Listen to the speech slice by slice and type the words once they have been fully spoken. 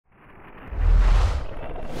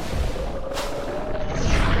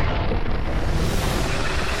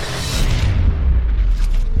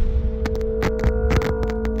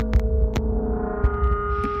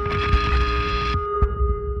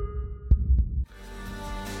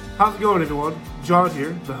How's it going, everyone? John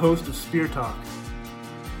here, the host of Spear Talk.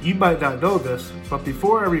 You might not know this, but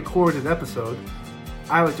before I record an episode,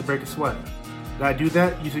 I like to break a sweat. And I do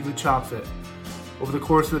that using the Chop Fit. Over the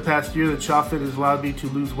course of the past year, the Chop Fit has allowed me to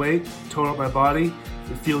lose weight, tone up my body,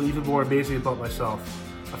 and feel even more amazing about myself.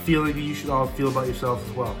 A feeling that you should all feel about yourselves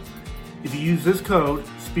as well. If you use this code,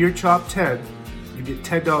 SpearChop10, you get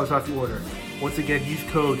 $10 off your order. Once again, use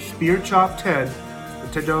code SpearChop10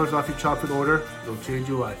 for $10 off your Chop Fit order. It'll change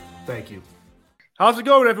your life. Thank you. How's it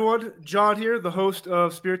going, everyone? John here, the host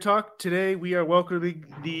of Spear Talk. Today, we are welcoming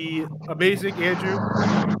the amazing Andrew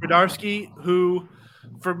Bryniarski, who,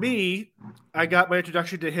 for me, I got my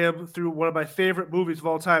introduction to him through one of my favorite movies of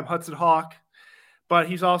all time, Hudson Hawk. But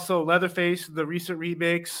he's also Leatherface in the recent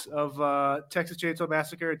remakes of Texas Chainsaw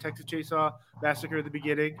Massacre and Texas Chainsaw Massacre at the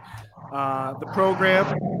beginning. The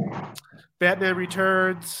Program, Batman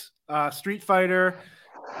Returns, Street Fighter.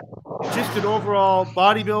 Just an overall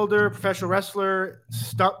bodybuilder, professional wrestler,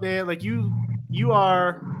 stuntman. Like you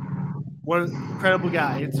are one incredible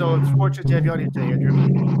guy, and so it's fortunate to have you on here today, Andrew.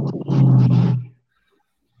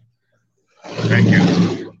 Thank you.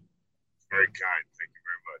 Very kind. Thank you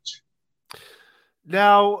very much.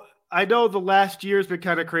 Now, I know the last year has been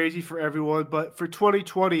kind of crazy for everyone, but for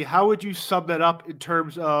 2020, how would you sum that up in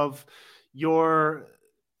terms of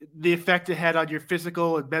the effect it had on your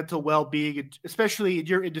physical and mental well-being, especially in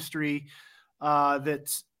your industry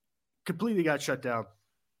that's completely got shut down?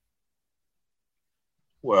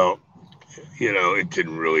 Well, it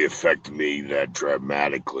didn't really affect me that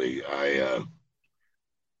dramatically. I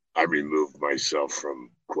removed myself from,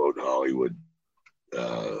 quote, Hollywood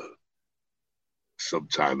some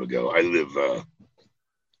time ago. I live a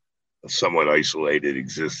somewhat isolated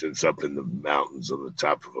existence up in the mountains, on the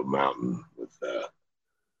top of a mountain with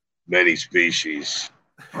many species,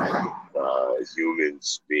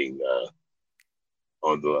 humans being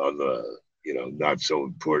on the not so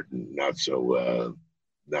important, not so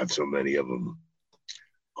many of them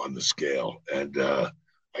on the scale, and I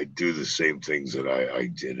do the same things that I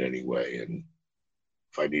did anyway. And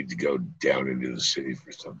if I need to go down into the city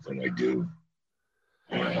for something, I do.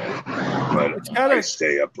 But I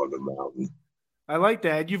stay up on the mountain. I like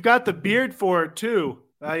that. You've got the beard for it too.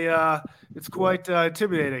 It's quite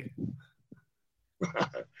intimidating.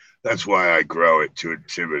 That's why I grow it, to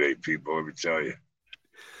intimidate people. Let me tell you.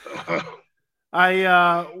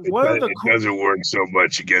 It doesn't work so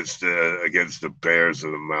much against the bears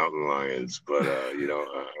and the mountain lions, but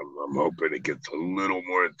I'm hoping it gets a little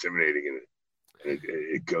more intimidating, and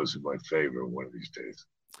it goes in my favor one of these days.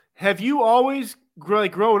 Have you always,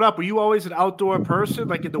 growing up, were you always an outdoor person,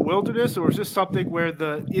 like in the wilderness, or is this something where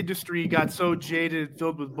the industry got so jaded and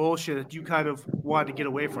filled with bullshit that you kind of wanted to get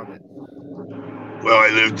away from it? Well, I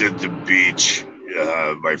lived at the beach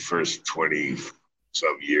my first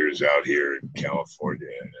 20-some years out here in California,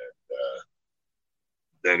 and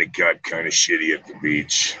then it got kind of shitty at the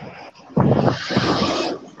beach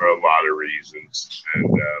for a lot of reasons,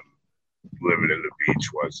 and living in the beach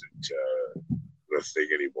wasn't the thing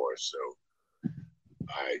anymore. So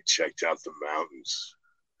I checked out the mountains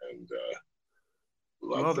and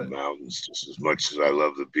love the mountains just as much as I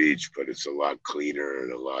love the beach, but it's a lot cleaner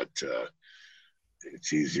and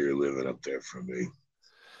it's easier living up there for me.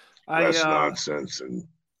 Less nonsense and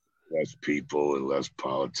less people and less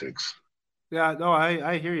politics. Yeah, no,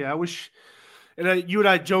 I hear you. I wish, and you and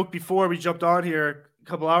I joked before we jumped on here a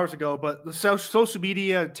couple hours ago, but the social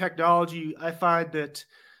media and technology, I find that,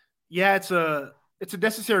 yeah, it's a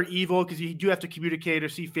necessary evil because you do have to communicate or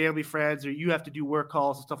see family, friends, or you have to do work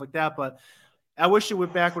calls and stuff like that. But I wish it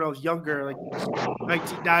went back when I was younger, like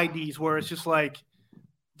 1990s, where it's just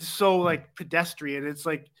so like pedestrian. It's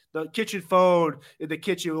like the kitchen phone in the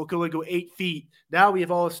kitchen will only go 8 feet. Now we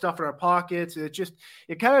have all this stuff in our pockets, and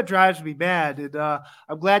it kind of drives me mad. And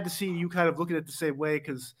I'm glad to see you kind of looking at it the same way,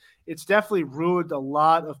 because it's definitely ruined a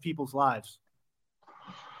lot of people's lives.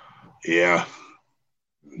 Yeah.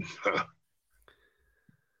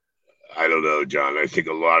 I don't know, John. I think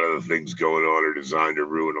a lot of the things going on are designed to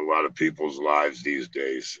ruin a lot of people's lives these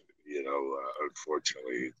days.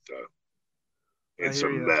 Unfortunately, it's a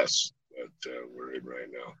mess that we're in right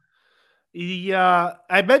now. Yeah,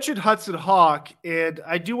 I mentioned Hudson Hawk, and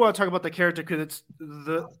I do want to talk about the character because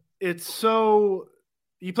it's so.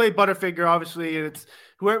 You play Butterfinger, obviously, and it's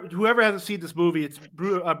whoever hasn't seen this movie. It's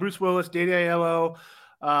Bruce Willis, Danny Aiello,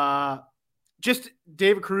 just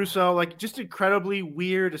David Caruso, like just incredibly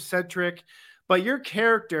weird, eccentric. But your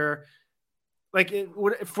character, for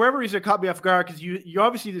whatever reason, it caught me off guard because you're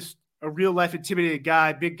obviously a real life intimidating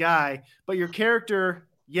guy, big guy. But your character,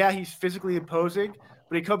 yeah, he's physically imposing,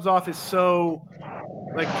 but he comes off as so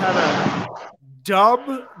kind of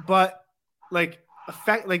dumb, but like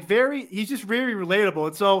effect, like very. He's just very relatable.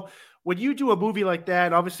 And so when you do a movie like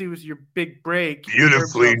that, obviously it was your big break in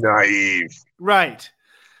terms Beautifully of naive. right.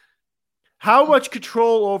 How much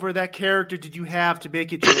control over that character did you have to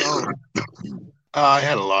make it your own? I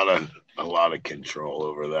had a lot of control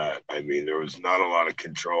over that. I mean, there was not a lot of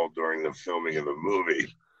control during the filming of the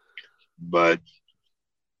movie, but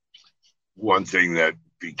one thing that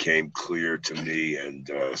became clear to me and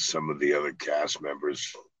some of the other cast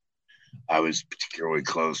members, I was particularly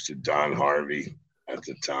close to Don Harvey at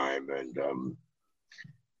the time, and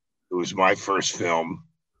it was my first film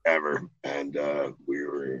ever, and we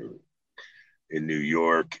were in New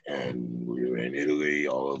York, and we were in Italy,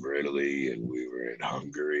 all over Italy, and we were in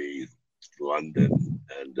Hungary, London,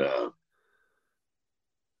 and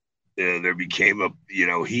there became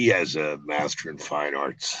he has a master in fine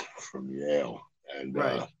arts from Yale, and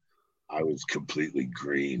Right. I was completely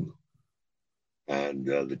green. And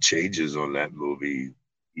the changes on that movie,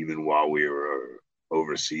 even while we were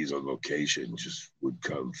overseas on location, just would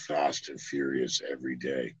come fast and furious every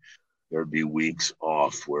day. There'd be weeks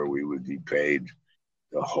off where we would be paid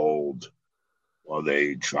to hold while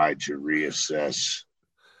they tried to reassess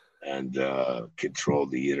and control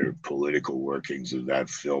the inner political workings of that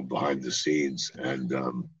film behind the scenes. And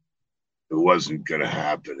it wasn't going to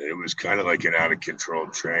happen. It was kind of like an out of control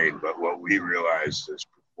train. But what we realized as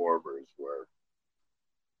performers were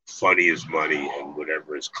funny is money and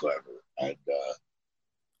whatever is clever. And,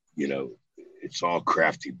 you know, it's all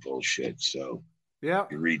crafty bullshit. So Yeah.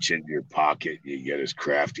 you reach into your pocket, you get as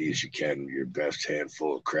crafty as you can, your best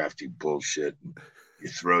handful of crafty bullshit. You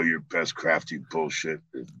throw your best crafty bullshit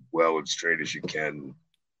as well and straight as you can.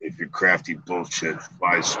 If your crafty bullshit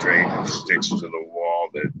flies straight and sticks to the wall,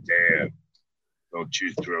 then damn, don't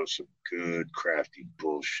you throw some good crafty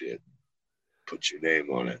bullshit. Put your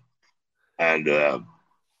name on it. And,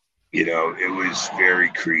 it was very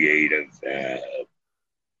creative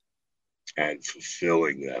and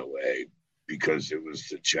fulfilling that way because it was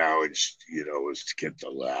the challenge, was to get the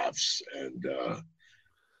laughs. And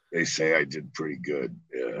they say I did pretty good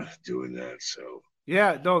doing that. So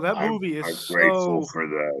Yeah. No, that I'm movie is I'm grateful so for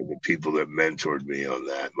the people that mentored me on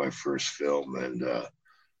that, my first film, and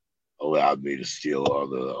allowed me to steal all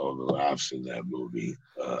the laughs in that movie.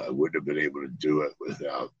 I wouldn't have been able to do it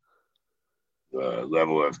without the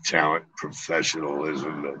level of talent,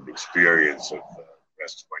 professionalism, and experience of the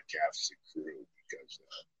rest of my cast and crew because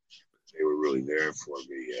they were really there for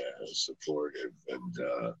me, supportive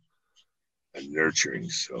and nurturing.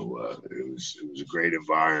 So it was a great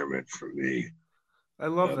environment for me. I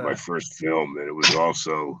love My that. first film, and it was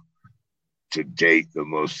also to date the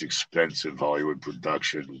most expensive Hollywood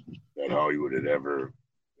production that Hollywood had ever,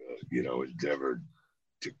 endeavored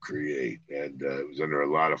to create, and it was under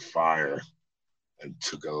a lot of fire and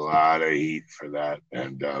took a lot of heat for that.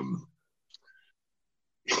 And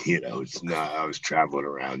it's not. I was traveling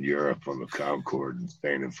around Europe on the Concorde and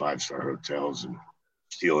staying in five-star hotels and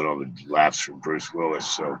stealing all the laughs from Bruce Willis.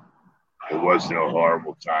 So it wasn't a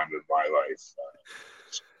horrible time in my life.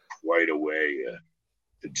 It's quite a way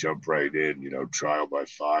to jump right in. Trial by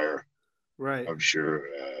fire. Right. I'm sure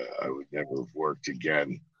I would never have worked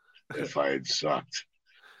again if I had sucked.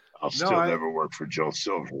 I'll No, still never work for Joe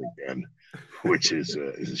Silver again, which is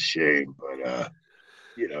a shame. But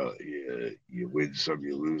you win some,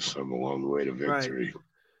 you lose some along the way to right. victory.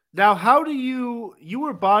 Now, how do you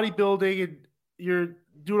were bodybuilding and you're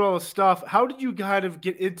doing all this stuff. How did you kind of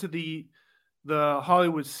get into the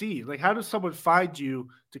Hollywood scene? Like, how does someone find you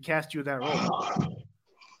to cast you in that role?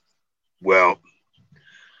 Well,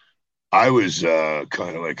 I was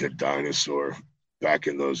kind of like a dinosaur back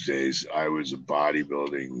in those days. I was a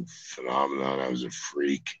bodybuilding phenomenon. I was a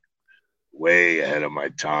freak, way ahead of my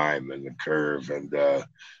time and the curve. And it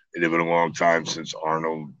had been a long time since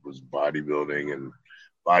Arnold was bodybuilding, and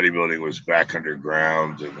bodybuilding was back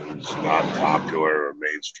underground and it was not popular or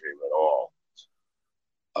mainstream at all.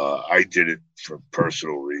 I did it for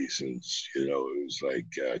personal reasons. It was like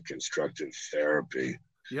constructive therapy.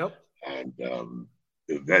 Yep. And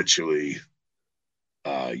eventually,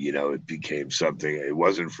 it became something. It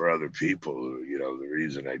wasn't for other people. The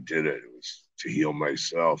reason I did it was to heal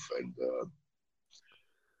myself and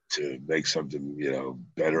to make something,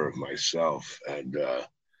 better of myself. And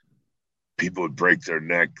people would break their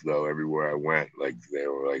neck though everywhere I went. Like they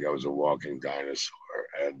were like I was a walking dinosaur.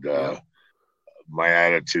 And Yep. my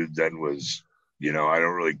attitude then was, I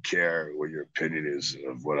don't really care what your opinion is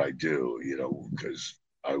of what I do, because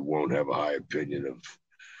I won't have a high opinion of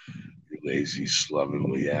your lazy,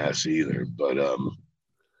 slovenly ass either. But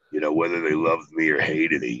whether they loved me or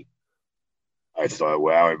hated me, I thought,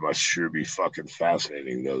 wow, it must sure be fucking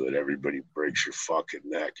fascinating, though, that everybody breaks your fucking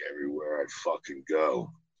neck everywhere I fucking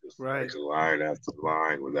go. Just Right. like line after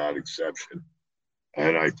line without exception.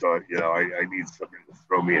 And I thought, I need somebody to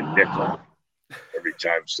throw me a nickel every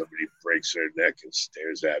time somebody breaks their neck and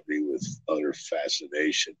stares at me with utter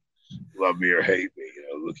fascination. Love me or hate me,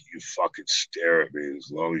 look at you fucking stare at me as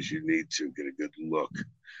long as you need to. Get a good look.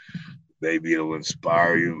 Maybe it'll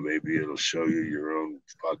inspire you. Maybe it'll show you your own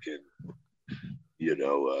fucking,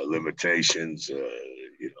 limitations.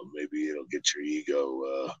 Maybe it'll get your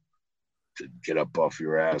ego to get up off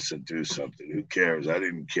your ass and do something. Who cares? I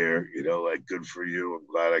didn't care. Like, good for you. I'm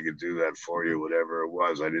glad I could do that for you. Whatever it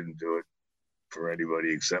was, I didn't do it for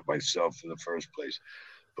anybody except myself in the first place.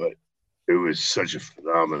 But it was such a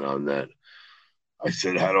phenomenon that I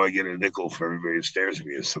said, how do I get a nickel for everybody that stares at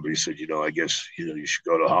me? And somebody said, I guess, you should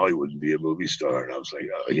go to Hollywood and be a movie star. And I was like,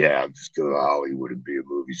 oh, yeah, just go to Hollywood and be a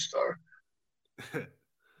movie star. I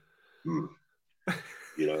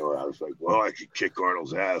was like, well, I could kick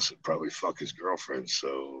Arnold's ass and probably fuck his girlfriend.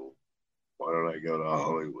 So why don't I go to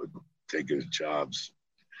Hollywood, take his jobs?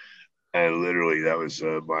 And literally that was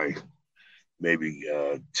my maybe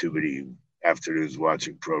too many afternoons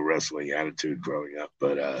watching pro wrestling attitude growing up.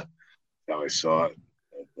 But how I saw it,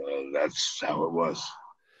 and that's how it was.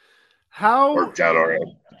 How worked out all right.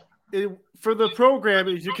 For the program,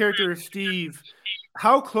 is your character Steve?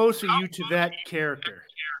 How close are you to that character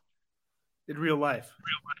in real life?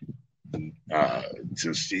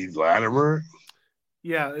 To Steve Latimer?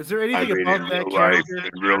 Yeah. Is there anything about that character?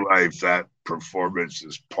 In real life, that performance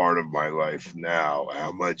is part of my life now.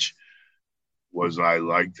 How much was I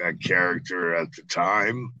like that character at the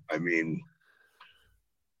time? I mean,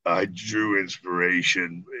 I drew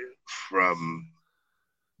inspiration from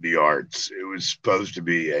the arts. It was supposed to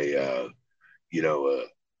be a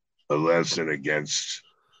lesson against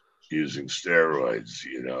using steroids,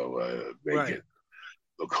 make it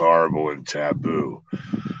look horrible and taboo.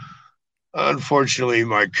 Unfortunately,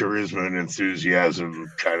 my charisma and enthusiasm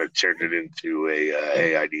kind of turned it into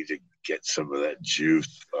hey, I need to get some of that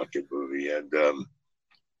juice fucking movie. And,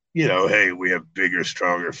 hey, we have bigger,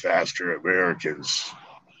 stronger, faster Americans.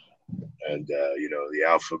 And, the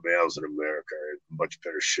alpha males in America are in much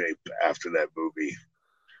better shape after that movie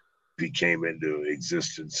became into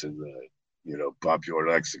existence in the, popular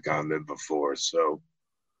lexicon than before. So,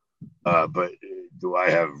 but do I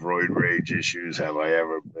have roid rage issues? Have I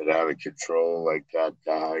ever been out of control like that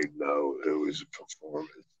guy? No, it was a performance.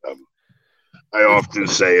 I often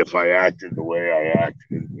say if I acted the way I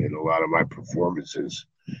acted in a lot of my performances,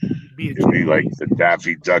 it'd be like the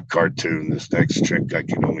Daffy Duck cartoon. This next trick I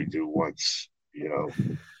can only do once,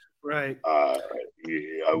 Right. I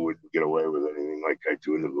wouldn't get away with anything like I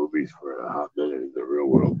do in the movies for a hot minute in the real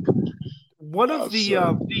world. One of the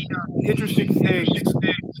interesting things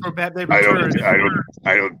for Batman Returns.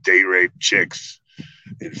 I don't date rape chicks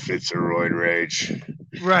in fits of roid rage.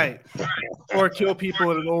 Right. Or kill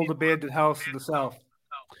people in an old abandoned house in the South.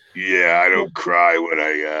 Yeah, I don't cry when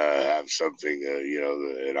I have something,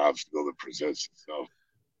 an obstacle that presents itself.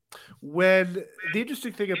 When the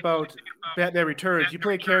interesting thing about Batman Returns, you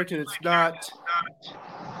play a character that's not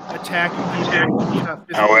attacking people.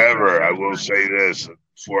 However, I will say this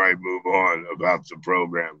before I move on about the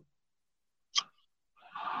program.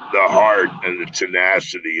 The heart and the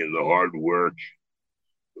tenacity and the hard work,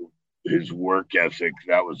 his work ethic,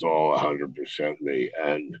 that was all 100% me.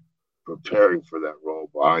 And preparing for that role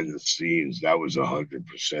behind the scenes, that was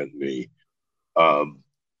 100% me.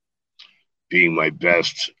 Being my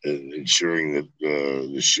best and ensuring that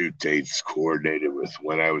the shoot dates coordinated with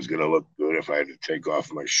when I was going to look good if I had to take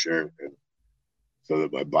off my shirt, and so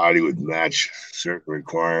that my body would match certain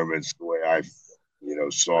requirements the way I,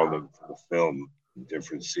 saw them for the film in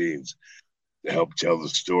different scenes to help tell the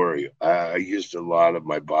story. I used a lot of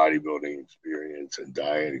my bodybuilding experience and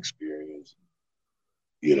diet experience,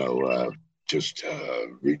 just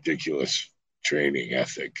ridiculous training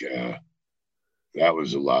ethic. That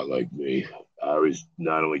was a lot like me. I was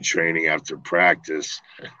not only training after practice,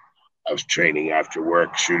 I was training after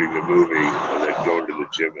work, shooting the movie, and then going to the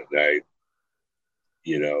gym at night.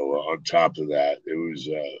 On top of that, it was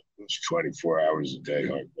 24 hours a day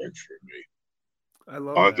hard work for me. I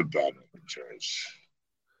love on that. the Batman Returns,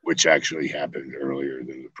 which actually happened earlier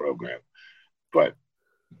than the program, but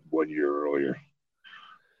 1 year earlier.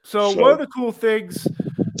 So one of the cool things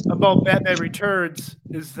about Batman Returns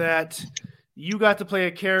is that you got to play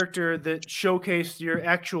a character that showcased your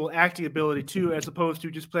actual acting ability too, as opposed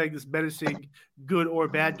to just playing this menacing good or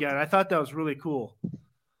bad guy. And I thought that was really cool.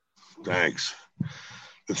 Thanks.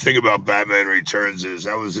 The thing about Batman Returns is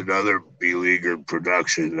that was another B-leaguer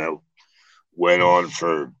production that went on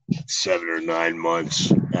for 7 or 9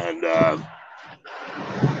 months, and a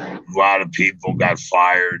lot of people got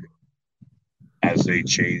fired as they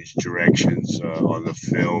changed directions on the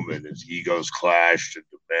film, and his egos clashed and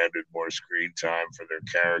demanded more screen time for their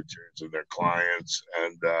characters and their clients.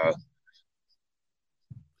 And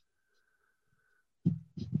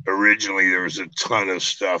originally, there was a ton of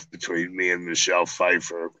stuff between me and Michelle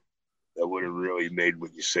Pfeiffer that would have really made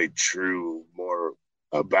what you say true, more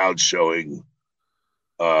about showing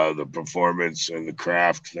the performance and the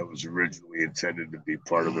craft that was originally intended to be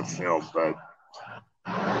part of the film. But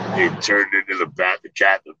it turned into the bat, the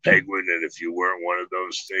cat, and the penguin. And if you weren't one of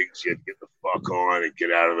those things, you had to get the fuck on and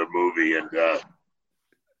get out of the movie. And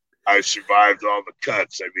I survived all the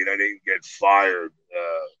cuts. I mean, I didn't get fired.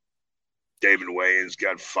 David Wayans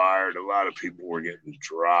got fired. A lot of people were getting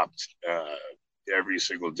dropped every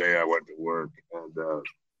single day I went to work. And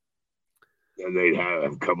then they'd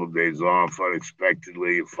have a couple of days off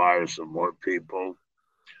unexpectedly and fire some more people.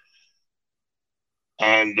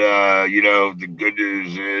 And the good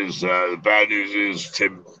news is, the bad news is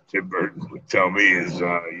Tim Burton would tell me is,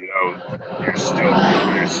 you're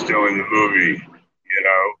still in the movie.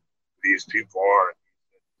 These people aren't.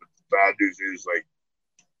 But the bad news is, like,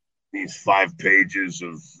 these 5 pages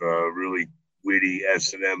of really witty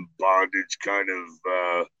S&M bondage kind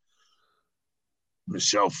of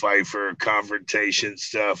Michelle Pfeiffer confrontation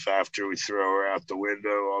stuff after we throw her out the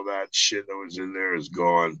window, all that shit that was in there is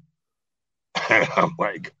gone. And I'm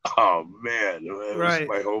like, oh man, that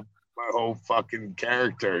was my whole fucking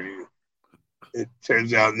character. It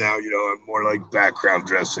turns out now, I'm more like background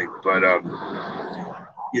dressing, but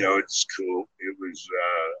it's cool. It was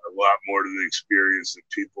a lot more to the experience that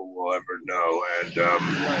people will ever know, and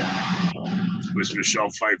it was Michelle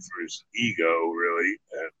Pfeiffer's ego, really.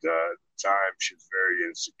 And at the time, she was very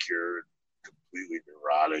insecure, completely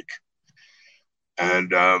neurotic,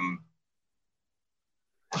 and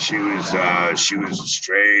she was a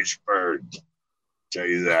strange bird, I'll tell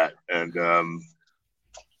you that. And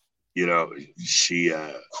she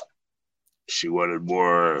wanted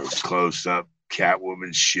more close up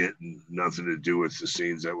Catwoman shit and nothing to do with the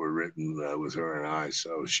scenes that were written with her and I.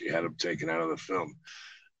 So she had them taken out of the film.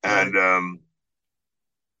 And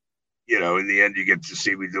in the end, you get to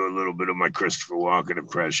see me do a little bit of my Christopher Walken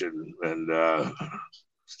impression and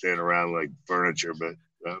stand around like furniture, but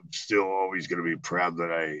I'm still always going to be proud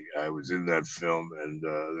that I was in that film, and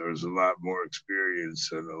there was a lot more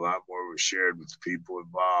experience and a lot more was shared with the people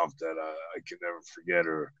involved that I can never forget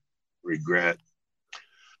or regret.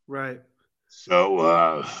 Right.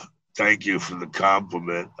 So thank you for the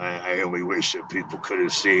compliment. I only wish that people could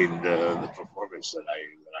have seen the performance that I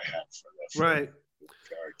had for that film. Right.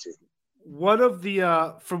 One of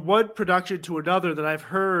the from one production to another that I've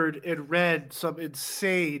heard and read some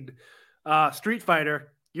insane Street Fighter.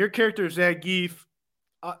 Your character Zangief,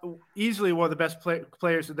 easily one of the best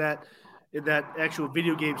players in that actual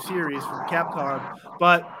video game series from Capcom.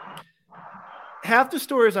 But half the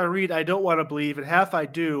stories I read, I don't want to believe, and half I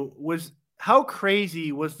do. Was how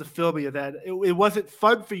crazy was the filming of that? It wasn't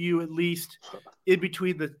fun for you, at least in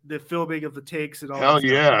between the filming of the takes and all. Hell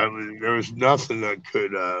yeah! I mean, there was nothing that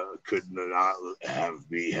could not have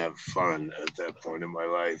me have fun at that point in my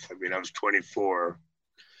life. I mean, I was 24.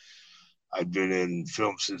 I've been in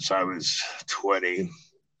film since I was 20.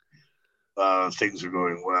 Things are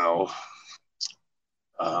going well.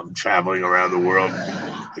 I'm traveling around the world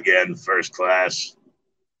again, first class.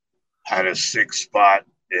 Had a 6th spot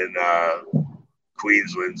in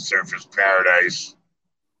Queensland, Surfers Paradise,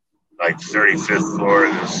 like 35th floor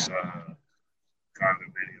of this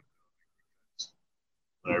condominium.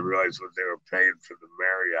 When I realized what they were paying for the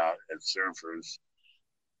Marriott at Surfers,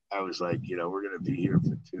 I was like, we're going to be here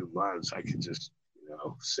for 2 months. I could just,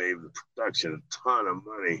 save the production a ton of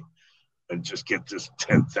money and just get this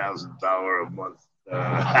 $10,000 a month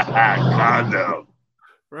condo.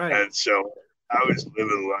 Right. And so I was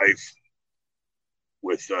living life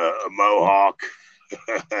with a mohawk.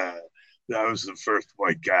 That was the first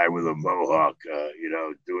white guy with a mohawk,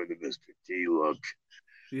 doing the Mr. T look.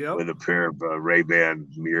 Yep. With a pair of Ray-Ban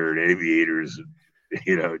mirrored aviators,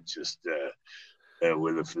 just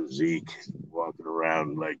with a physique, walking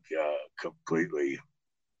around like completely.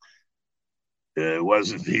 It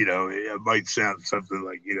wasn't, it might sound something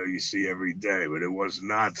like, you see every day, but it was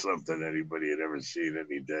not something anybody had ever seen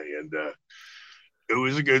any day. And it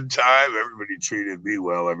was a good time. Everybody treated me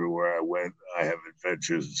well everywhere I went. I have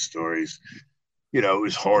adventures and stories. It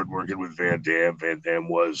was hard working with Van Damme. Van Damme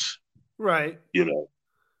was, right,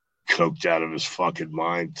 coked out of his fucking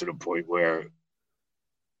mind to the point where,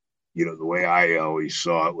 the way I always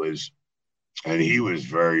saw it was and he was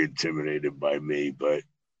very intimidated by me, but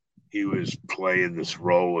he was playing this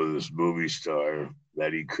role of this movie star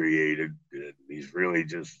that he created. And he's really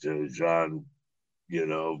just Jean, Van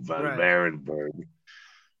Right. Varenberg.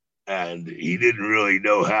 And he didn't really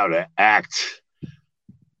know how to act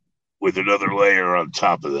with another layer on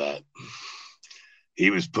top of that. He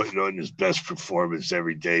was putting on his best performance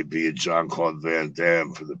every day, being Jean Claude Van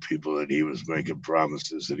Damme for the people that he was making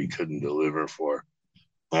promises that he couldn't deliver for.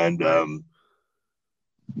 And Right.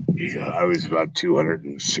 yeah, I was about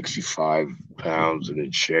 265 pounds and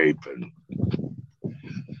in shape, and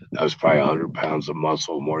I was probably 100 pounds of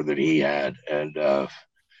muscle more than he had. And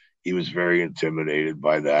he was very intimidated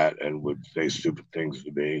by that and would say stupid things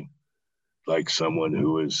to me, like someone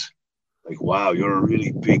who was like, "Wow, you're a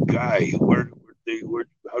really big guy.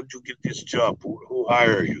 How'd you get this job? Who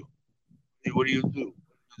hired you? What do you do? What are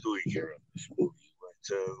you doing here in this movie?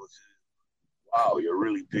 Wow, you're a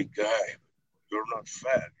really big guy. You're not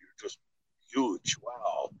fat. You're just huge.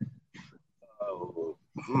 Wow.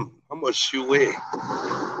 How much you weigh?"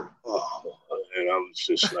 Oh, and I was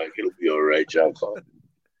just like, "It'll be all right, John Claude."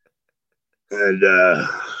 And a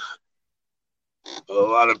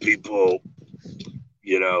lot of people,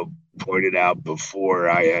 pointed out before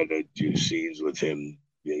I had to do scenes with him,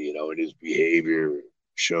 and his behavior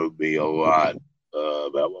showed me a lot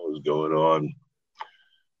about what was going on.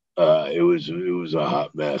 It was a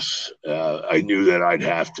hot mess. I knew that I'd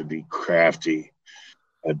have to be crafty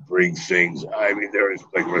and bring things. I mean, there was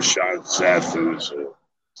like Rashawn Seth, who's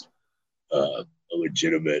a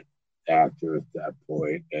legitimate actor at that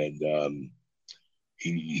point, and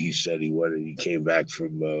he said he came back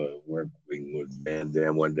from working with Van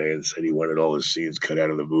Damme one day and said he wanted all his scenes cut out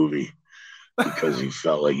of the movie because he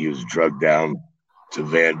felt like he was drugged down to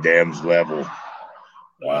Van Damme's level.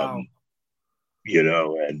 Wow. Um,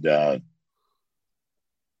 and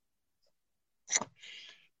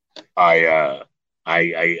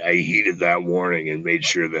I heeded that warning and made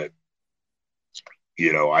sure that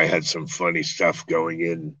I had some funny stuff going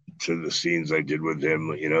in to the scenes I did with him.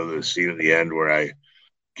 The scene at the end where I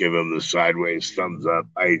give him the sideways thumbs up.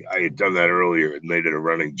 I had done that earlier and made it a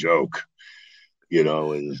running joke, and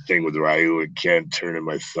the thing with Ryu and Ken turning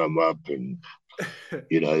my thumb up, and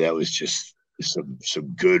that was just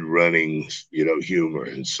some good running, humor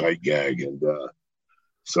and sight gag. And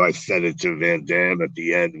so I fed it to Van Damme at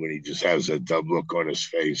the end when he just has that dumb look on his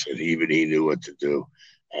face, and even he knew what to do.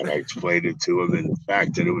 And I explained it to him, and the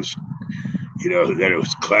fact that it was, that it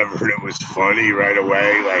was clever and it was funny right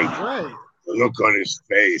away, like Right. the look on his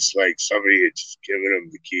face, like somebody had just given him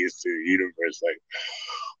the keys to the universe, like,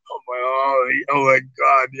 oh my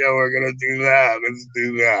God, yeah, we're gonna do that. Let's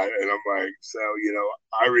do that. And I'm like, so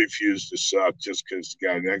I refuse to suck just because the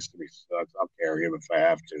guy next to me sucks. I'll carry him if I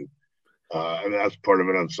have to. And that's part of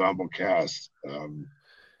an ensemble cast.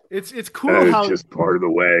 It's cool And it's how just part of the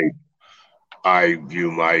way I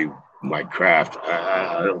view my craft.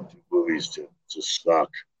 I don't do movies to suck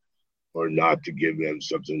or not to give them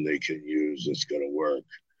something they can use that's going to work.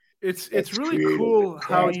 it's That's really creative and cool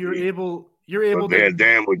how crafty. you're But able to. Van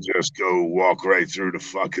Damme would just go walk right through the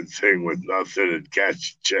fucking thing with nothing and catch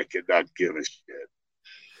a check and not give a shit.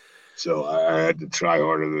 So I had to try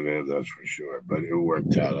harder than him, that's for sure. But it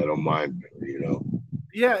worked out. I don't mind.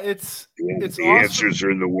 Yeah, it's The awesome. answers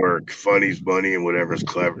are in the work. Funny's money and whatever's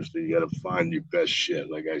clever. So you got to find your best shit.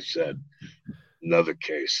 Like I said, another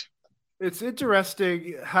case. It's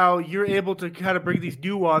interesting how you're able to kind of bring these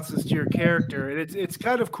nuances to your character, and it's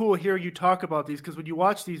kind of cool hearing you talk about these because when you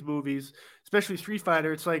watch these movies, especially Street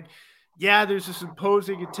Fighter, it's like, yeah, there's this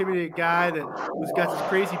imposing, intimidating guy that was got this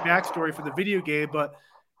crazy backstory for the video game, but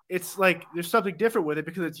it's like there's something different with it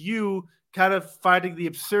because it's you kind of finding the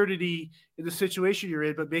absurdity in the situation you're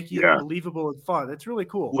in, but making it Yeah. believable and fun. It's really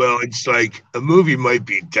cool. Well, it's like a movie might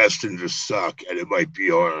be destined to suck, and it might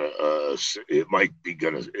be on. It might be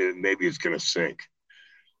gonna. Maybe it's gonna sink.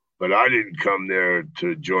 But I didn't come there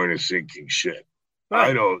to join a sinking ship. I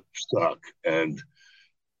Right, don't suck, and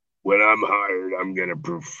when I'm hired, I'm gonna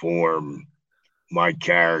perform my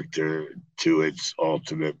character to its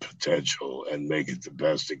ultimate potential and make it the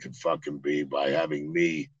best it could fucking be by having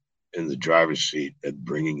me in the driver's seat and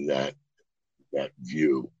bringing that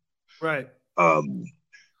view. right, Um,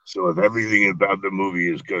 so if everything about the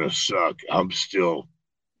movie is gonna suck, I'm still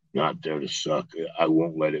not there to suck. I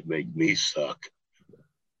won't let it make me suck.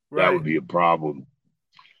 That right. would be a problem.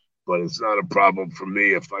 But it's not a problem for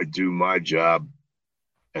me if I do my job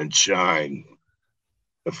and shine.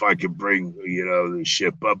 If I can bring, the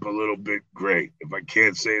ship up a little bit, great. If I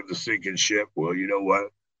can't save the sinking ship, well, you know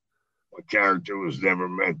what? My character was never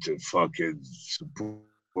meant to fucking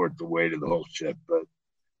support the weight of the whole ship. But,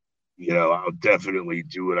 I'll definitely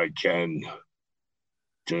do what I can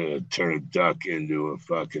to turn a duck into a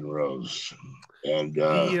fucking rose. And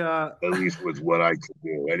at least with what I can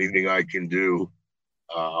do, anything I can do,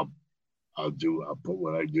 uh, I'll do. I'll put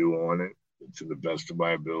what I do on it to the best of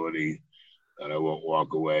my ability, and I won't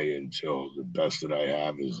walk away until the best that I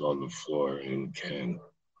have is on the floor and can.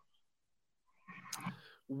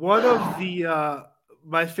 One of the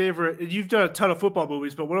my favorite. You've done a ton of football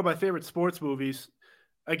movies, but one of my favorite sports movies,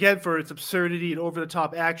 again for its absurdity and over the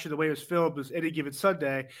top action, the way it was filmed, was Any Given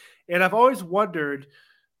Sunday. And I've always wondered.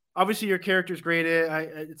 Obviously, your character's great.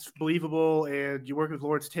 It's believable, and you work with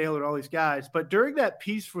Lawrence Taylor and all these guys. But during that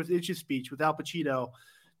Peace for Inches speech with Al Pacino,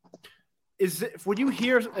 when you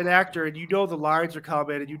hear an actor and you know the lines are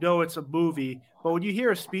coming and you know it's a movie, but when you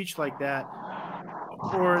hear a speech like that,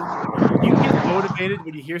 or you get motivated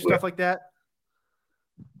when you hear stuff like that?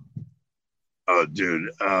 Oh, dude,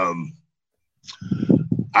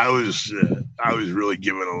 I was really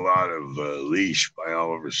given a lot of leash by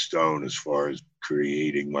Oliver Stone as far as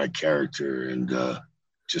creating my character, and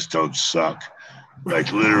just don't suck.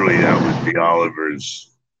 Like literally, that would be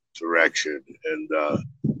Oliver's direction, and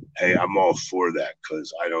hey, I'm all for that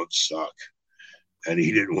because I don't suck, and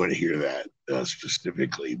he didn't want to hear that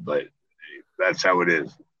specifically, but that's how it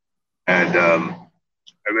is. And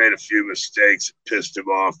I made a few mistakes, pissed him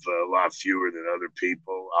off a lot fewer than other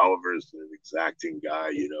people. Oliver's an exacting guy,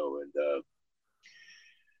 and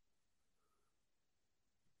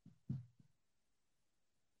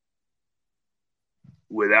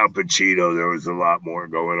with Al Pacino, there was a lot more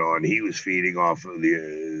going on. He was feeding off of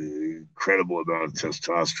the incredible amount of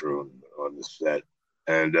testosterone on the set,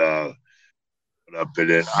 and up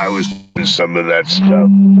in it, I was doing some of that stuff.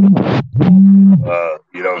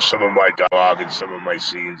 Some of my dialogue and some of my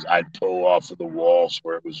scenes, I'd pull off of the walls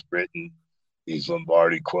where it was written, these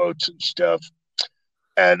Lombardi quotes and stuff.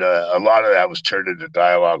 And a lot of that was turned into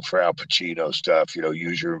dialogue for Al Pacino stuff.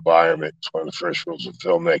 Use your environment. It's one of the first rules of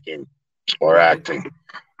filmmaking or acting.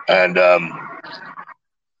 And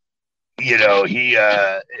he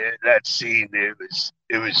that scene,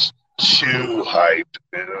 it was too hype.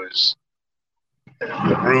 The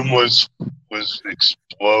room was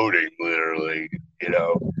exploding literally.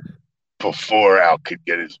 Before Al could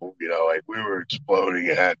get his, like we were exploding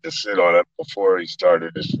and had to sit on it before he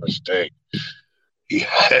started his first take.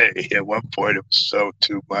 At one point it was so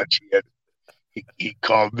too much. He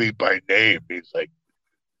called me by name. He's like,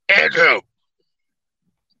 Andrew.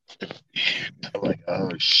 I'm like,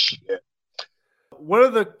 oh shit.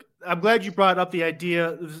 I'm glad you brought up the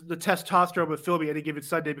idea, the testosterone with filming Any Given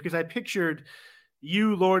Sunday, because I pictured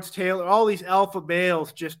you, Lawrence Taylor, all these alpha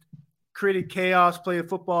males just creating chaos, playing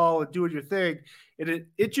football, and doing your thing. In an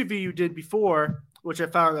interview you did before, which I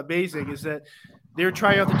found amazing, is that they were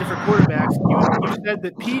trying out the different quarterbacks. You said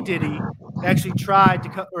that P. Diddy actually tried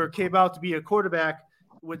to or came out to be a quarterback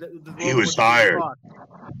with he was hired.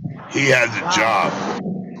 He had the job.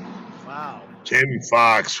 Wow. Jamie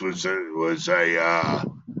Foxx was a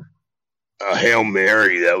Hail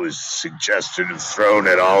Mary that was suggested and thrown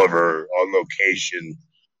at Oliver on location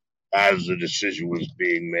as the decision was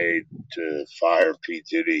being made to fire P.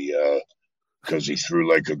 Diddy because he threw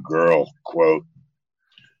like a girl, quote.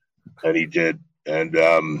 And he did. And,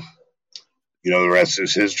 the rest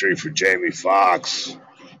is history for Jamie Foxx.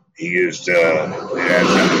 He used an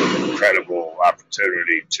incredible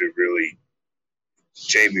opportunity to really,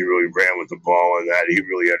 Jamie really ran with the ball and that. He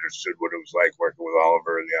really understood what it was like working with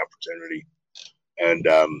Oliver and the opportunity. And,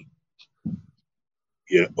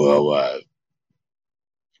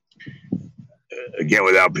 again,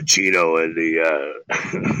 with Al Pacino and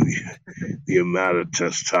the amount of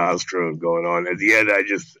testosterone going on. At the end, I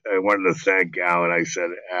wanted to thank Al, and I said,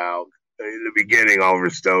 Al, in the beginning,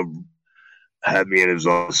 Oliver Stone had me in his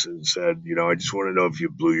office and said, I just want to know if you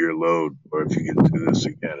blew your load or if you can do this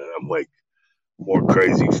again. And I'm like, more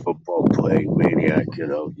crazy football playing maniac,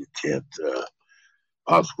 you can't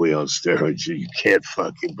possibly on steroids, you can't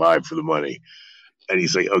fucking buy for the money. And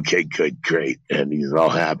he's like, okay, good, great. And he's all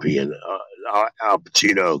happy. And Al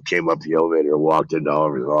Pacino came up the elevator and walked into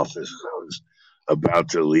Oliver's office. I was about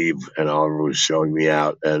to leave, and Oliver was showing me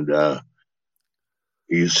out. And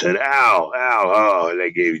he said, Al, oh. And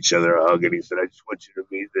they gave each other a hug. And he said, I just want you to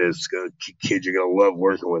meet this kid you're going to love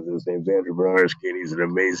working with. His name's Andrew Bryniarski, and he's an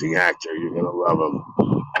amazing actor. You're going to love him.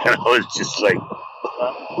 And I was just like,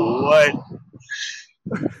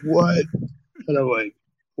 what? And I'm like,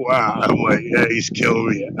 wow. I'm like, yeah, he's killing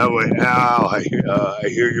me. I'm like, Al, I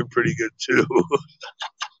hear you're pretty good too.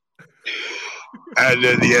 And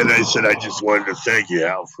at the end, I said, I just wanted to thank you,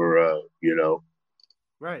 Al, for,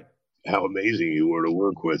 right. how amazing you were to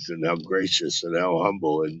work with, and how gracious and how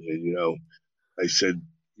humble. And I said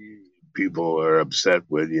people are upset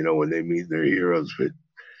when when they meet their heroes, but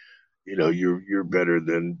you're better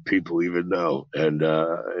than people even know, and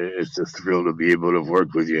it's a thrill to be able to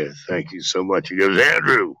work with you. Thank you so much. He goes,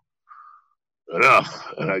 Andrew, enough,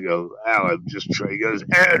 and I go, Al, I'm just trying. He goes,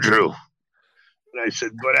 Andrew, and I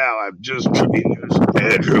said, but Al, I'm just trying. He goes,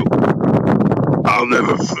 Andrew, I'll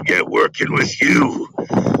never forget working with you.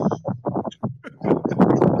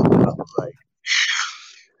 I'm like,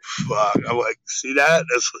 fuck. I'm like, see that?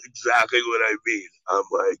 That's exactly what I mean. I'm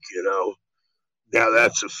like, now Yep.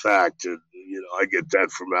 that's a fact, and I get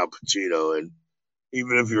that from Al Pacino, and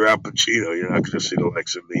even if you're Al Pacino, you're not going to see the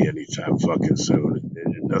likes of me anytime fucking soon,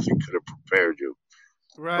 and nothing could have prepared you.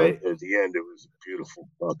 But Right. at the end, it was a beautiful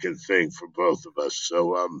fucking thing for both of us.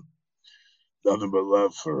 So, nothing but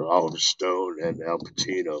love for Oliver Stone and Al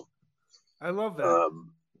Pacino. I love that.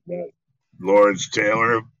 Um, Lawrence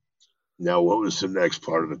Taylor. Now, what was the next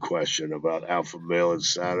part of the question about alpha male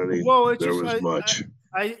insanity? Well, it's There just was much.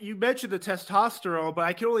 you mentioned the testosterone, but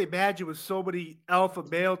I can only imagine with so many alpha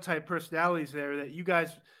male type personalities there that you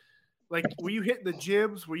guys like. Were you hitting the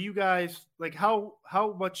gyms? Were you guys like how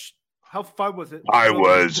fun was it I filming the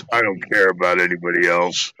was. I don't care about anybody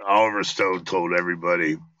else. Oliver Stone told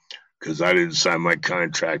everybody because I didn't sign my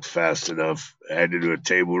contract fast enough. I had to do a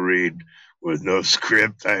table read with no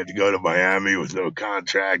script. I had to go to Miami with no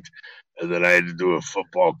contract. And then I had to do a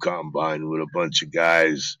football combine with a bunch of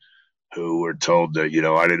guys who were told that,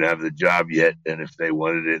 I didn't have the job yet. And if they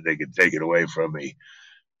wanted it, they could take it away from me.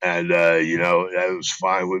 And, that was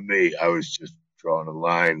fine with me. I was just drawing a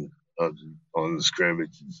line on the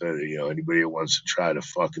scrimmage and said, anybody that wants to try to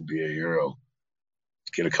fucking be a hero,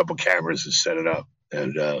 get a couple cameras and set it up.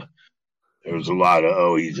 And, there was a lot of,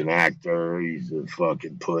 oh, he's an actor, he's a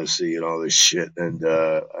fucking pussy, and all this shit. And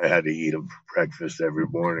I had to eat him for breakfast every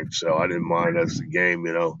morning, so I didn't mind. That's the game,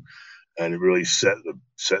 and it really set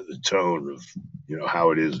the tone of how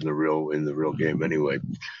it is in the real game anyway.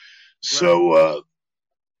 right, So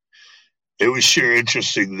it was sure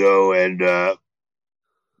interesting though, and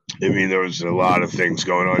I mean, there was a lot of things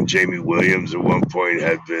going on. Jamie Williams at one point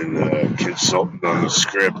had been consulting on the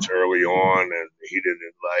script early on, and he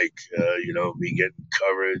didn't like, me getting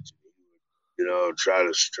coverage. Try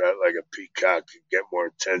to strut like a peacock and get more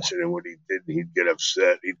attention. And when he didn't, he'd get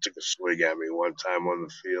upset. He took a swing at me one time on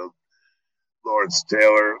the field. Lawrence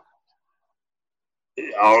Taylor,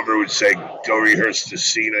 Oliver would say, go rehearse the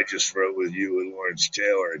scene I just wrote with you and Lawrence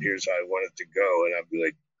Taylor, and here's how I want it to go. And I'd be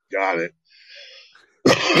like, got it.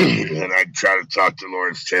 And I'd try to talk to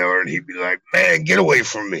Lawrence Taylor, and he'd be like, man, get away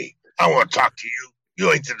from me. I don't want to talk to you.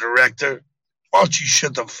 You ain't the director. Why don't you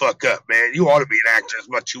shut the fuck up, man? You ought to be an actor as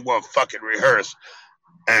much as you want to fucking rehearse.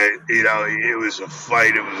 And, it was a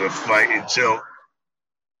fight. It was a fight until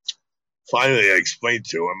finally I explained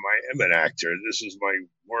to him, I am an actor. This is my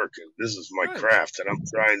work, and this is my right, craft, and I'm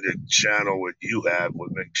trying to channel what you have,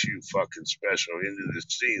 what makes you fucking special into this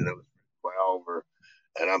scene that was written by Oliver,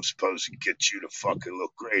 and I'm supposed to get you to fucking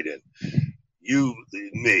look great in. You,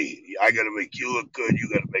 me, I gotta make you look good, you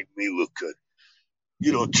gotta make me look good.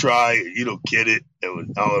 You don't try, you don't get it, and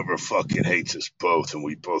when Oliver fucking hates us both, and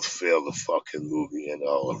we both fail the fucking movie, and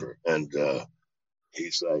Oliver, and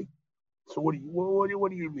he's like, so what do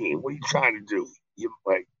you mean? What are you trying to do? You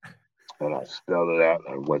like, and I spelled it out.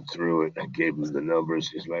 And I went through it. I gave him the numbers.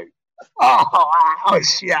 He's like, oh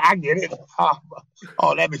shit, I get it.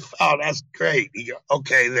 That's great. He goes,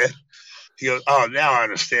 okay then. He goes, oh, now I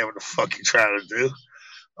understand what the fuck you're trying to do.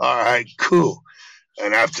 All right, cool.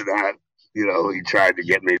 And after that, he tried to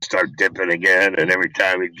get me to start dipping again. And every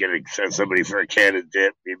time he'd send somebody for a can of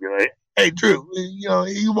dip, he'd be like, hey, Drew,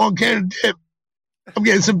 you want a can of dip? I'm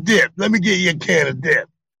getting some dip. Let me get you a can of dip.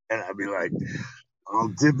 And I'd be like, I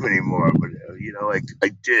don't dip anymore. But, like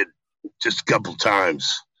I did just a couple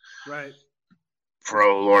times right. for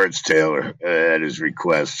old Lawrence Taylor at his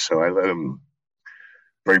request. So I let him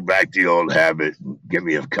bring back the old habit and give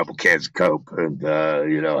me a couple cans of Coke and,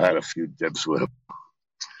 had a few dips with him,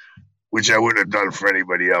 which I wouldn't have done for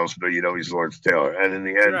anybody else. But, he's Lawrence Taylor. And in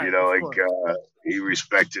the end, Right, of course. he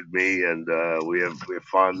respected me, and we have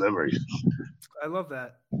fond memories. I love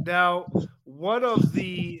that. Now, one of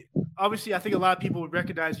the obviously, I think a lot of people would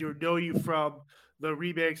recognize you or know you from the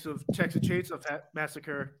remakes of Texas Chainsaw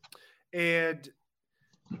Massacre, and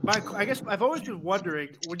I guess I've always been wondering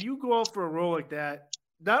when you go out for a role like that.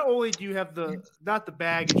 Not only do you have the not the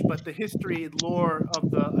baggage, but the history and lore of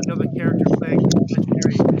the another character playing this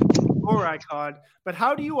legendary horror icon. But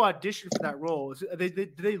how do you audition for that role? Do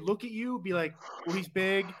they look at you, be like, "Well, he's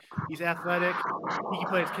big, he's athletic, he can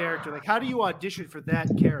play his character." Like, how do you audition for that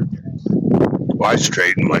character? I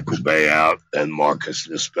straightened Michael Bay out and Marcus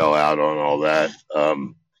Nispel out on all that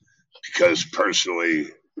because personally,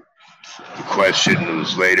 the question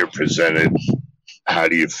was later presented: how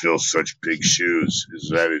do you fill such big shoes? Is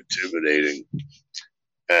that intimidating?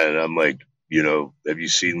 And I'm like, have you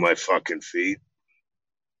seen my fucking feet?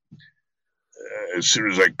 As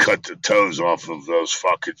soon as I cut the toes off of those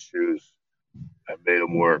fucking shoes, I made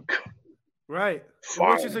them work. Right.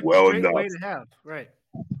 Fine, Which is a well great enough. way to have. Right.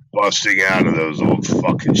 Busting out of those old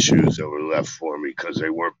fucking shoes that were left for me because they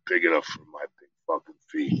weren't big enough for my big fucking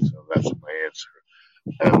feet. So that's my answer.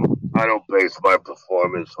 And I don't base my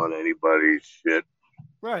performance on anybody's shit.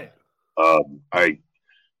 Right.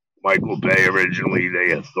 Michael Bay originally, they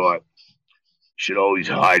had thought should always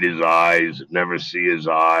hide his eyes, never see his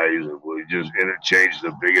eyes. We just interchange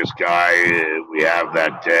the biggest guy we have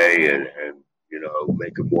that day and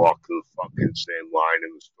make him walk the fucking same line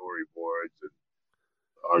in the storyboards. And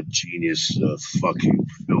our genius fucking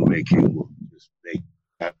filmmaking will just make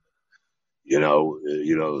that,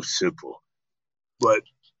 simple. But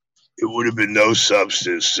it would have been no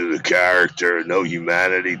substance to the character, no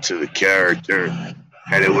humanity to the character,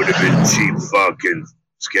 and it would have been cheap fucking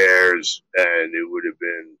scares, and it would have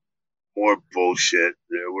been more bullshit.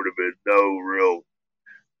 There would have been no real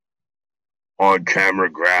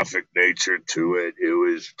on-camera graphic nature to it. It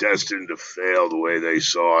was destined to fail the way they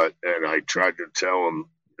saw it, and I tried to tell them,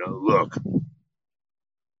 look,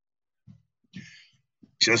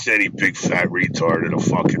 just any big fat retard in a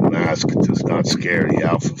fucking mask does not scare the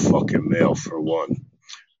alpha fucking male for one.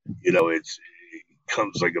 It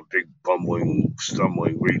comes like a big bumbling,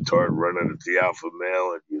 stumbling retard running at the alpha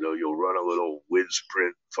male, and you'll run a little wind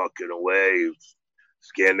sprint fucking away,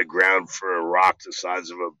 scan the ground for a rock the size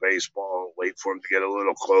of a baseball, wait for him to get a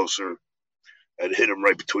little closer, and hit him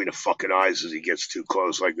right between the fucking eyes as he gets too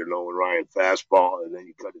close, like a Nolan Ryan fastball, and then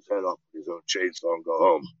you cut his head off with his own chainsaw and go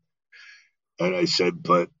home. And I said,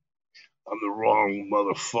 but I'm the wrong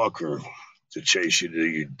motherfucker to chase you to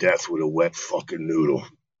your death with a wet fucking noodle.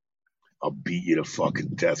 I'll beat you to fucking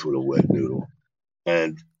death with a wet noodle.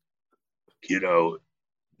 And,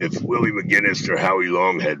 if Willie McGinnis or Howie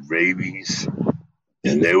Long had rabies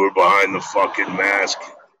and they were behind the fucking mask,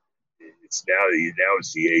 it's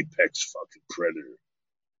the apex fucking predator.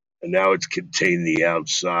 And now it's contain the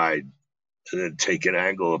outside and then take an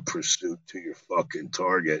angle of pursuit to your fucking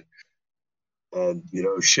target. And,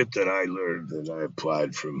 shit that I learned and I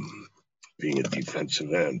applied from being a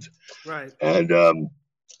defensive end. Right. And,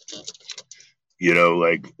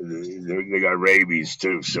 they got rabies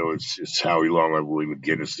too, so it's Howie Long, I believe,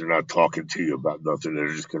 McGinnis. They're not talking to you about nothing. They're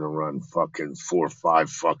just gonna run fucking 4-5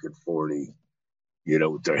 fucking 40,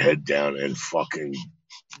 with their head down and fucking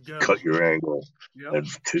cut your angle and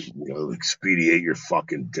expedite your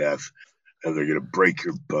fucking death. And they're gonna break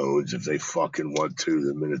your bones if they fucking want to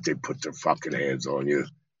the minute they put their fucking hands on you.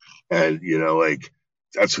 And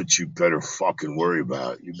that's what you better fucking worry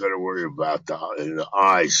about. You better worry about the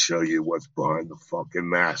eyes show you what's behind the fucking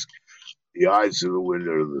mask. The eyes are the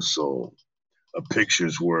window of the soul. A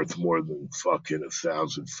picture's worth more than fucking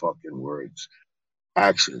 1,000 fucking words.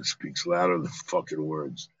 Action speaks louder than fucking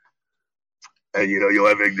words. And you'll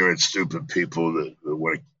have ignorant, stupid people that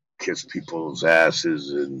want to kiss people's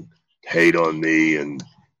asses and hate on me and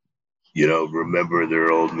remember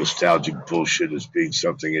their old nostalgic bullshit as being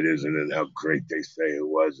something it isn't and how great they say it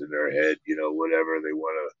was in their head, whatever. They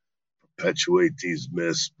want to perpetuate these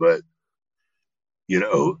myths, but,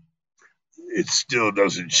 it still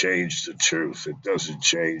doesn't change the truth. It doesn't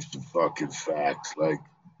change the fucking facts. Like,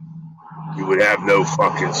 you would have no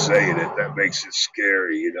fucking say in it. That makes it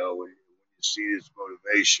scary, when you see his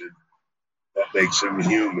motivation, that makes him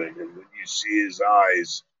human. And when you see his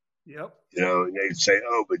eyes, yep. They'd say,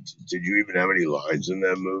 oh, but did you even have any lines in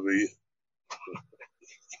that movie?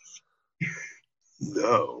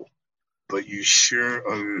 No. But you sure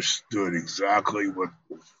understood exactly what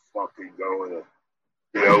was fucking going on.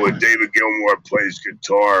 When David Gilmour plays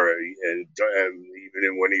guitar, and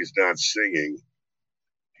even when he's not singing,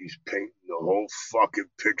 he's painting the whole fucking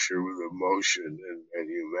picture with emotion and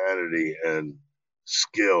humanity and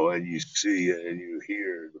skill, and you see and you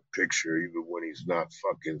hear the picture even when he's not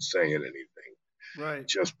fucking saying anything. Right.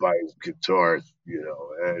 Just by his guitar,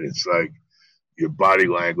 and it's like your body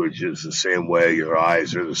language is the same way, your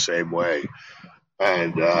eyes are the same way.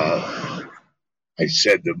 And I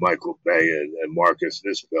said to Michael Bay and Marcus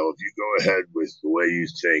Nispel, if you go ahead with the way you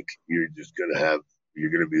think, you're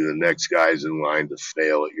going to be the next guys in line to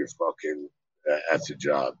fail at your fucking at the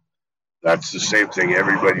job. That's the same thing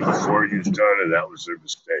everybody before you's done, and that was their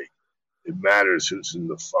mistake. It matters who's in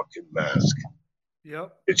the fucking mask.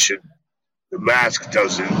 Yep. It should The mask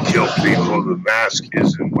doesn't kill people. The mask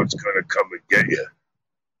isn't what's going to come and get you.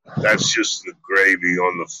 That's just the gravy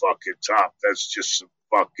on the fucking top. That's just some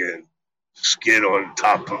fucking skin on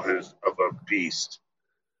top of a beast.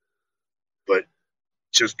 But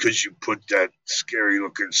just because you put that scary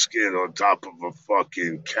looking skin on top of a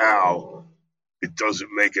fucking cow, it doesn't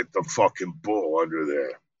make it the fucking bull under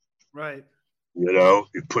there. Right. You know,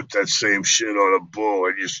 you put that same shit on a bull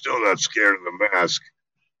and you're still not scared of the mask.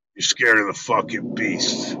 You're scared of the fucking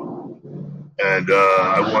beast. And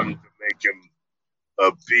I wanted to make him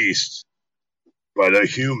a beast, but a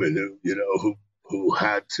human, you know, who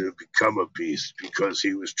had to become a beast because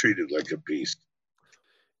he was treated like a beast.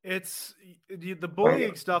 It's the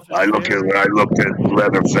bullying stuff. I look at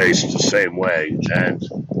Leatherface the same way, and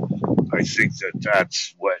I think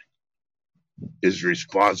that's what is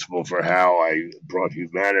responsible for how I brought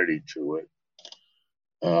humanity to it,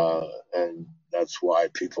 and that's why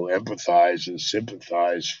people empathize and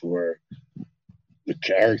sympathize for the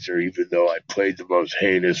character, even though I played the most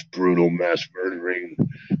heinous, brutal, mass murdering,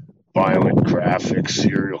 violent, graphic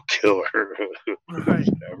serial killer. Right.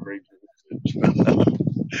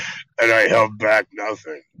 And I held back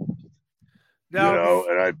nothing. Now, you know,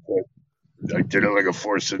 and I did it like a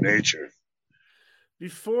force of nature.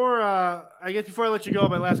 Before I let you go,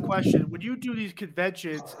 my last question: when you do these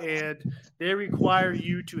conventions and they require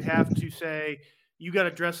you to have to say you got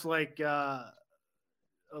to dress like a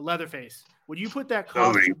Leatherface, would you put that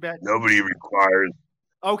costume back? Nobody requires.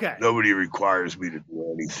 Okay. Nobody requires me to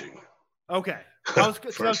do anything. Okay. I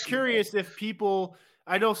was curious if people.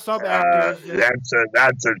 I know some actors.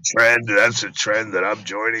 That's a trend. That's a trend that I'm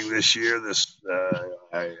joining this year.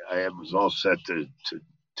 I was all set to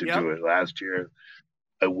do it last year.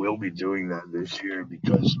 I will be doing that this year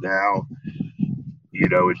because now, you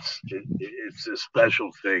know, it's a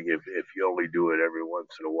special thing if you only do it every once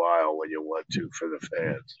in a while when you want to for the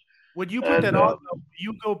fans. When you put that on, do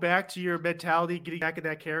you go back to your mentality, getting back in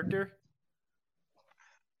that character?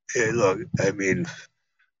 Hey, look, I mean,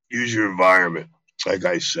 use your environment. Like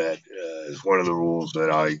I said, is one of the rules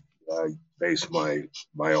that I base my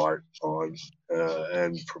art on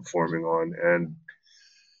and performing on, and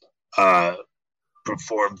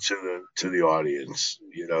perform to the audience.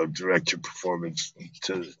 You know, direct your performance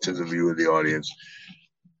to the view of the audience.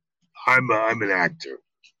 I'm an actor.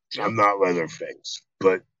 Yep. I'm not Leatherface,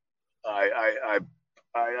 but I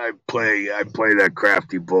play that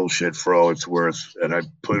crafty bullshit for all it's worth, and I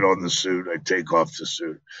put on the suit. I take off the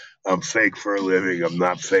suit. I'm fake for a living. I'm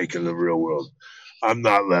not fake in the real world. I'm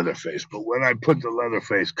not Leatherface, but when I put the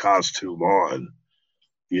Leatherface costume on,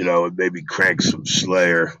 you know, and maybe crank some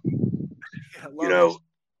Slayer, you know,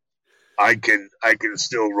 I can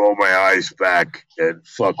still roll my eyes back and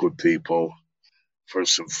fuck with people for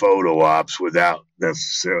some photo ops without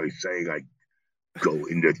necessarily saying I go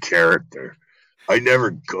into character. I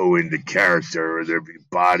never go into character, or there'd be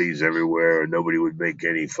bodies everywhere, and nobody would make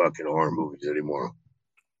any fucking horror movies anymore.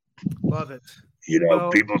 Love it. You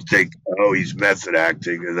know, people think, oh, he's method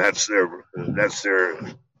acting, and that's their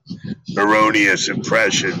erroneous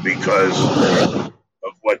impression because of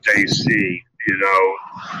what they see. You know,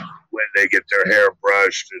 when they get their hair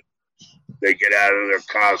brushed and they get out of their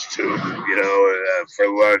costume, you know, for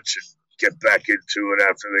lunch and get back into it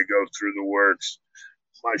after they go through the works.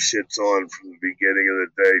 My shit's on from the beginning of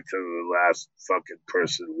the day to the last fucking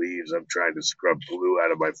person leaves. I'm trying to scrub glue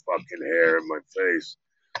out of my fucking hair and my face.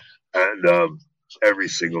 And every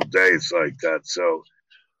single day it's like that. So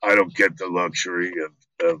I don't get the luxury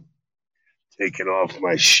of taking off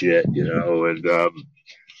my shit, you know, and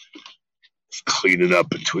cleaning up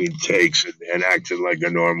between takes and acting like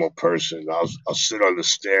a normal person. I'll sit on the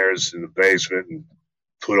stairs in the basement and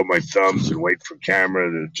twiddle my thumbs and wait for camera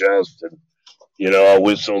to adjust, and you know, I'll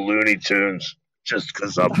whistle Looney Tunes just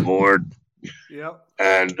because I'm bored. Yep.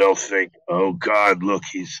 And they'll think, oh God, look,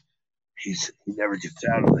 he never gets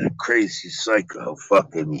out of that crazy psycho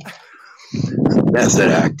fucking method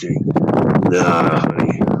acting. Nah,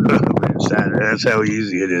 that's how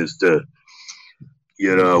easy it is to,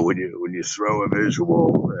 you know, when you throw a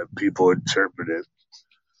visual and people interpret it.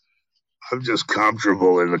 I'm just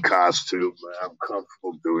comfortable in the costume. I'm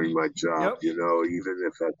comfortable doing my job, you know, even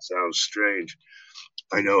if that sounds strange.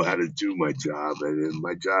 I know how to do my job, and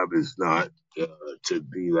my job is not to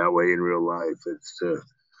be that way in real life. It's to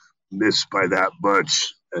miss by that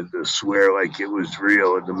much and to swear like it was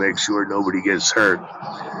real and to make sure nobody gets hurt.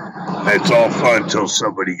 And it's all fun until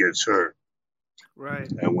somebody gets hurt.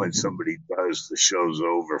 Right. And when somebody does, the show's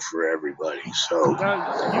over for everybody. So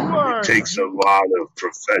it takes a lot of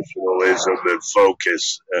professionalism and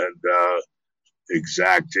focus and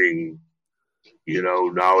exacting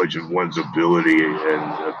knowledge of one's ability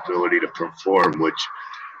and ability to perform, which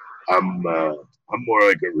I'm more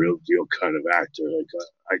like a real deal kind of actor. Like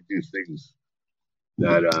I do things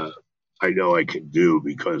that I know I can do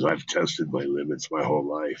because I've tested my limits my whole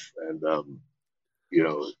life, and you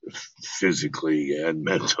know, physically and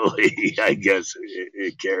mentally, I guess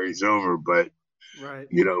it carries over. But Right.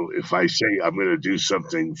 if I say I'm going to do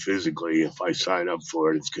something physically, if I sign up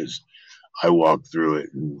for it, it's because I walked through it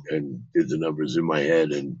and did the numbers in my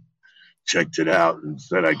head and checked it out and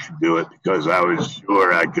said I could do it because I was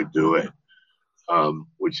sure I could do it,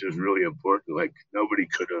 which is really important. Like nobody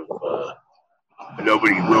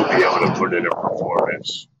will be able to put in a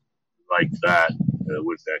performance like that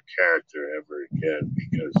with that character ever again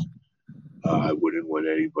because I wouldn't want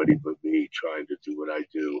anybody but me trying to do what I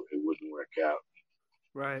do. It wouldn't work out.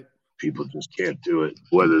 Right. People just can't do it,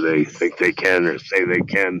 whether they think they can or say they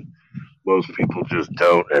can. Most people just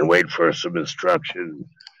don't and wait for some instruction.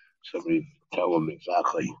 Somebody tell them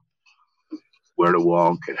exactly where to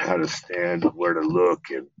walk and how to stand, and where to look,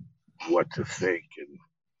 and what to think. And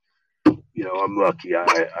I'm lucky.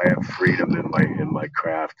 I have freedom in my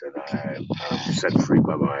craft, and I'm set free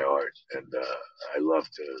by my art, and I love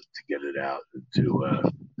to get it out and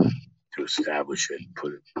to establish it, and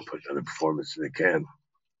put another performance in the can.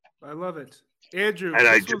 I love it, Andrew. And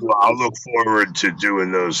I'll look forward to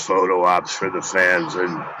doing those photo ops for the fans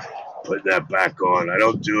and putting that back on. I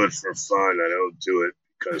don't do it for fun. I don't do it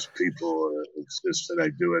because people insist that I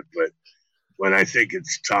do it. But when I think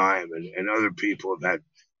it's time, and other people have had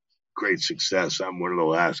great success, I'm one of the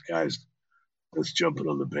last guys that's jumping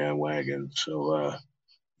on the bandwagon. So,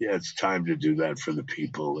 yeah, it's time to do that for the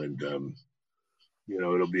people. And,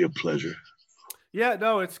 it'll be a pleasure. Yeah,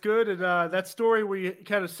 no, it's good. And that story where you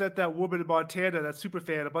kind of sent that woman in Montana, that super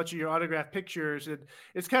fan, a bunch of your autographed pictures, and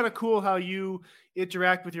it's kind of cool how you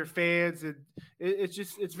interact with your fans, and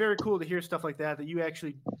it's very cool to hear stuff like that you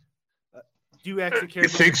actually do actually care. You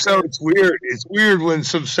think so? It's weird. It's weird when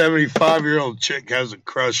some 75-year-old chick has a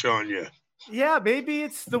crush on you. Yeah, maybe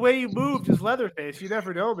it's the way you moved as Leatherface. You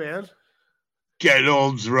never know, man. Getting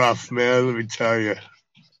old's rough, man. Let me tell you.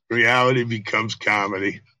 Reality becomes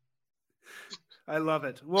comedy. I love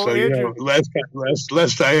it. Well, so, Andrew,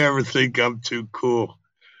 lest I ever think I'm too cool.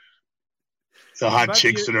 The hot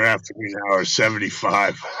chicks that are after me now are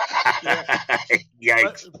 75. Yeah.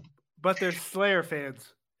 Yikes. But they're Slayer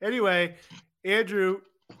fans. Anyway, Andrew,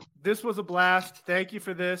 this was a blast. Thank you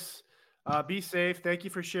for this. Be safe. Thank you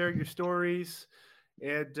for sharing your stories.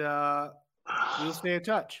 And we'll stay in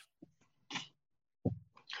touch.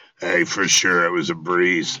 Hey, for sure. It was a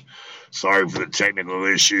breeze. Sorry for the technical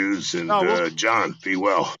issues. And, John, be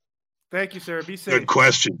well. Thank you, sir. Be safe. Good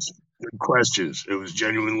questions. It was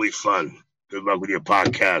genuinely fun. Good luck with your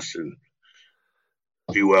podcast. And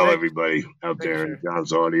be well, everybody out there in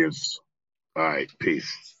John's audience. All right.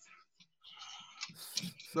 Peace.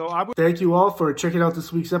 Thank you all for checking out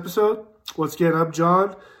this week's episode. Once again, I'm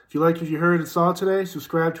John. If you liked what you heard and saw today,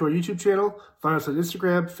 subscribe to our YouTube channel. Find us on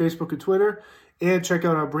Instagram, Facebook, and Twitter. And check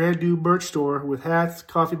out our brand new merch store with hats,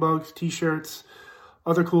 coffee mugs, t-shirts,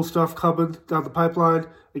 other cool stuff coming down the pipeline.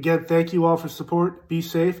 Again, thank you all for support. Be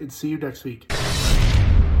safe and see you next week.